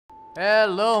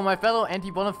Hello my fellow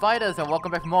anti-bottom fighters and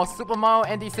welcome back for more Super Mario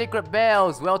Anti-Sacred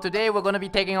Bells. Well, today we're gonna be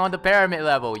taking on the pyramid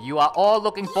level. You are all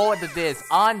looking forward to this,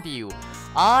 aren't you?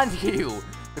 Aren't you?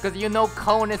 Because you know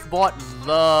Konisbored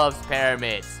loves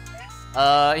pyramids.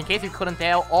 In case you couldn't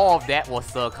tell, all of that was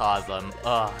sarcasm.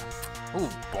 Ooh,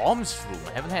 bomb shroom.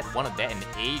 I haven't had one of that in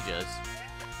ages.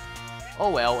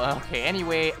 Oh well, okay,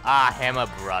 anyway, Hammer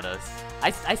Brothers.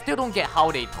 I still don't get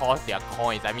how they toss their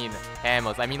coins, I mean,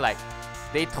 hammers, I mean like,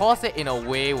 they toss it in a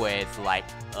way where it's like,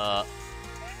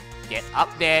 get up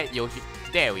there, Yoshi,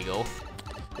 there we go.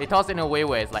 They toss it in a way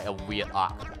where it's like a weird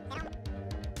arc.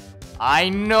 I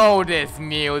know this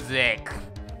music!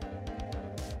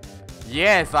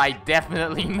 Yes, I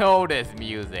definitely know this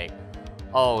music.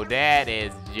 Oh, that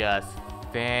is just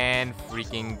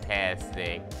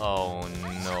fan-freaking-tastic. Oh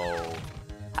no.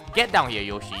 Get down here,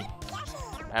 Yoshi.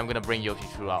 I'm gonna bring Yoshi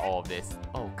throughout all of this.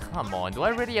 Oh, come on. Do I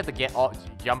really have to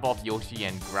jump off Yoshi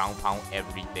and ground pound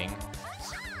everything?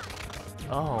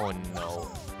 Oh,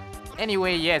 no.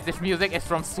 Anyway, yes, this music is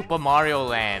from Super Mario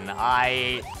Land.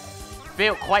 I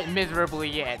failed quite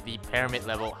miserably at the pyramid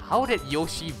level. How did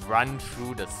Yoshi run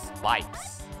through the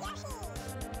spikes?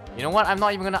 You know what? I'm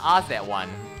not even gonna ask that one.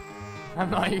 I'm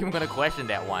not even gonna question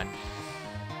that one.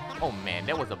 Oh man,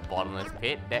 that was a bottomless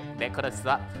pit. That could have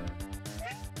sucked.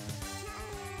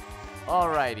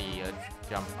 Alrighty, let's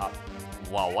jump up.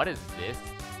 Wow, what is this?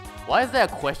 Why is there a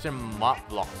question mark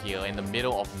block here in the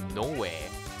middle of nowhere?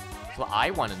 That's what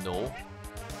I want to know.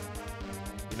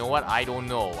 You know what? I don't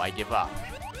know. I give up.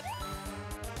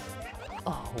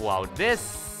 Oh, wow,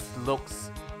 this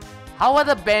looks... How are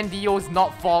the banditos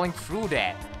not falling through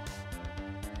that?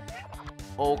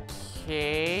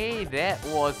 Okay, that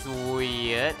was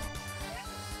weird.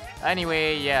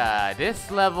 Anyway, yeah, this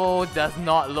level does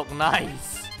not look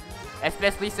nice.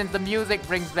 Especially since the music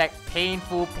brings back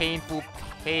painful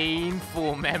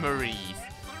memories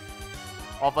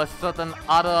of a certain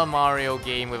other Mario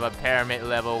game with a pyramid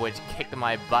level which kicked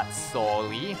my butt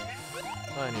sorely.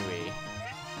 Anyway.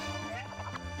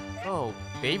 Oh,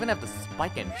 they even have the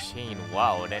spike and chain.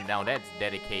 Wow, now that's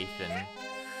dedication.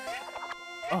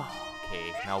 Oh,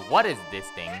 okay, now what is this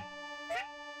thing?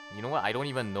 You know what? I don't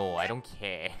even know. I don't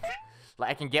care.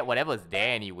 Like, I can get whatever's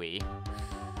there anyway.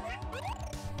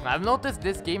 I've noticed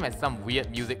this game has some weird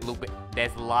music loop.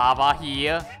 There's lava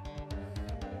here.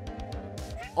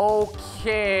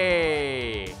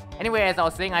 Okay. Anyway, as I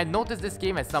was saying, I noticed this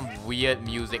game has some weird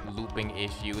music looping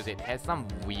issues. It has some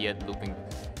weird looping...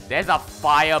 There's a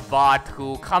fire bar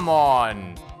too. Come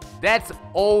on. That's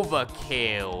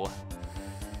overkill.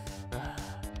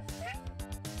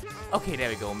 Okay, there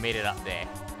we go. Made it up there.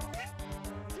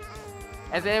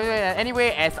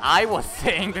 Anyway, as I was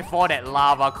saying before, that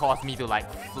lava caused me to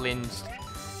like flinch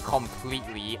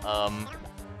completely.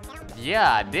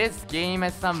 Yeah, this game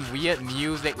has some weird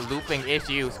music looping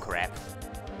issues. Crap.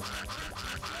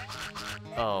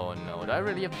 Oh no, do I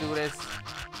really have to do this?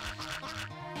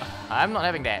 I'm not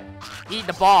having that. Eat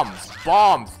the bombs!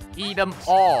 Bombs! Eat them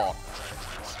all!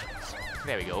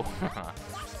 There we go.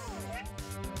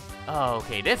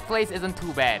 Okay, this place isn't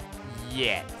too bad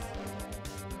yet.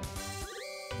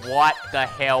 What the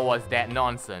hell was that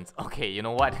nonsense? Okay, you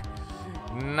know what?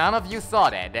 None of you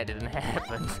saw that. That didn't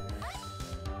happen.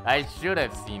 I should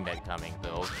have seen that coming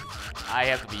though. I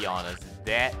have to be honest.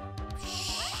 That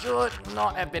should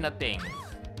not have been a thing.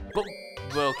 But,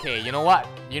 okay, you know what?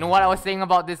 You know what I was saying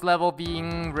about this level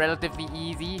being relatively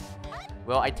easy?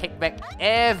 Well, I take back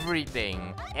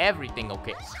everything. Everything,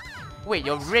 okay. Wait,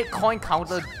 your red coin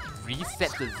counter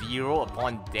resets to 0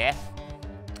 upon death?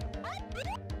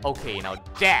 Okay, now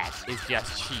that is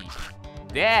just cheap.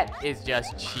 That is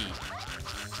just cheap.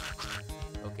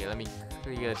 Okay, let me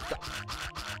clear...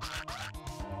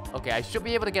 Okay, I should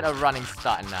be able to get a running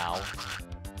start now.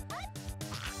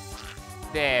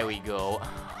 There we go.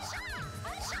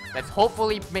 Let's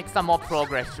hopefully make some more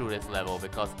progress through this level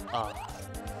because...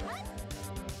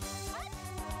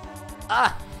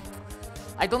 I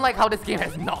don't like how this game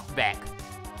has knockback.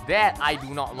 That I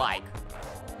do not like.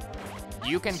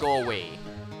 You can go away.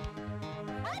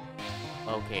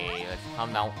 Okay, let's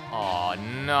calm down. Oh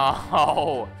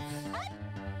no!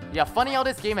 Yeah, funny how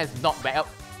this game has knockback.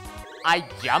 I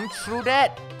jumped through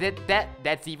that?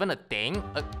 That's even a thing?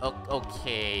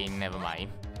 Okay, never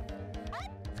mind.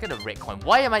 Let's get the red coin.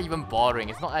 Why am I even bothering?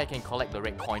 It's not like I can collect the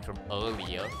red coin from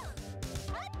earlier.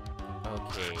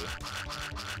 Okay.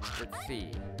 Let's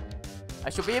see. I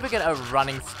should be able to get a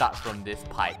running start from this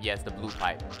pipe. Yes, the blue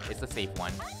pipe. It's the safe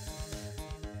one.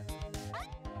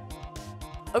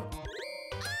 Oh!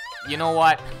 You know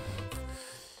what?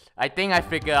 I think I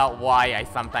figured out why I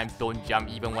sometimes don't jump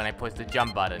even when I push the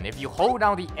jump button. If you hold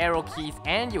down the arrow keys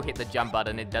and you hit the jump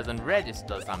button, it doesn't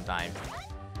register sometimes.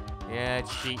 Yeah,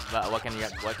 cheat, but what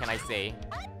can I say?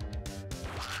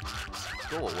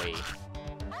 Go away.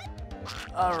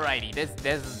 Alrighty,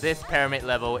 this pyramid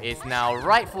level is now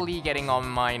rightfully getting on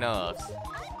my nerves.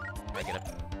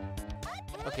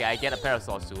 Okay, I get a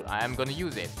parasol suit. I am gonna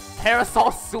use it.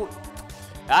 Parasol suit.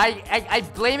 I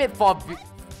blame it for.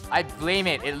 I blame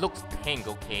it. It looks pink.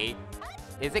 Okay.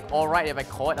 Is it alright if I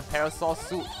call it a parasol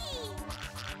suit?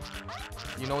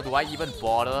 You know, do I even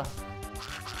bother?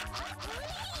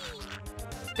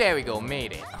 There we go.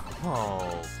 Made it.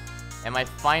 Oh. Am I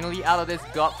finally out of this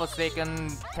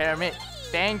godforsaken pyramid?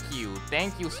 Thank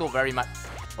you so very much.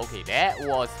 Okay, that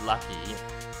was lucky.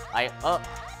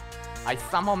 I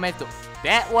somehow managed to.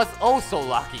 That was also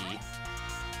lucky.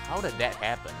 How did that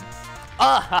happen?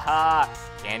 Ah ha ha!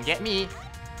 Can't get me.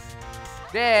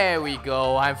 There we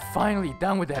go. I'm finally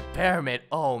done with that pyramid.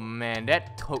 Oh man,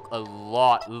 that took a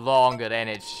lot longer than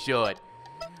it should.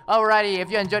 Alrighty,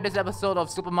 if you enjoyed this episode of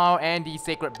Super Mario and the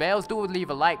Sacred Bells, do leave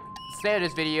a like, share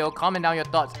this video, comment down your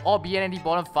thoughts, or be an indie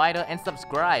bottom fighter, and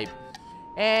subscribe.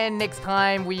 And next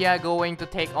time, we are going to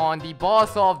take on the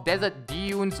boss of Desert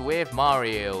Dunes with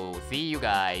Mario. See you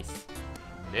guys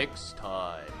next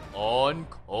time on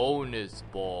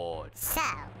Konisbored. So,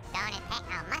 don't attack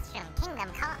our Mushroom Kingdom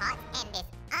cohorts, and this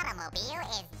automobile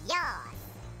is yours.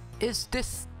 Is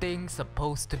this thing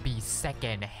supposed to be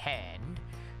second-hand?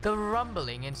 The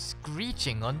rumbling and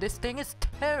screeching on this thing is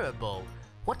terrible.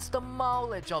 What's the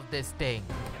mileage of this thing?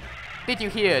 Did you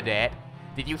hear that?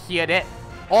 Did you hear that?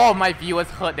 All my viewers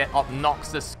heard that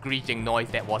obnoxious screeching noise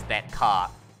that was that car.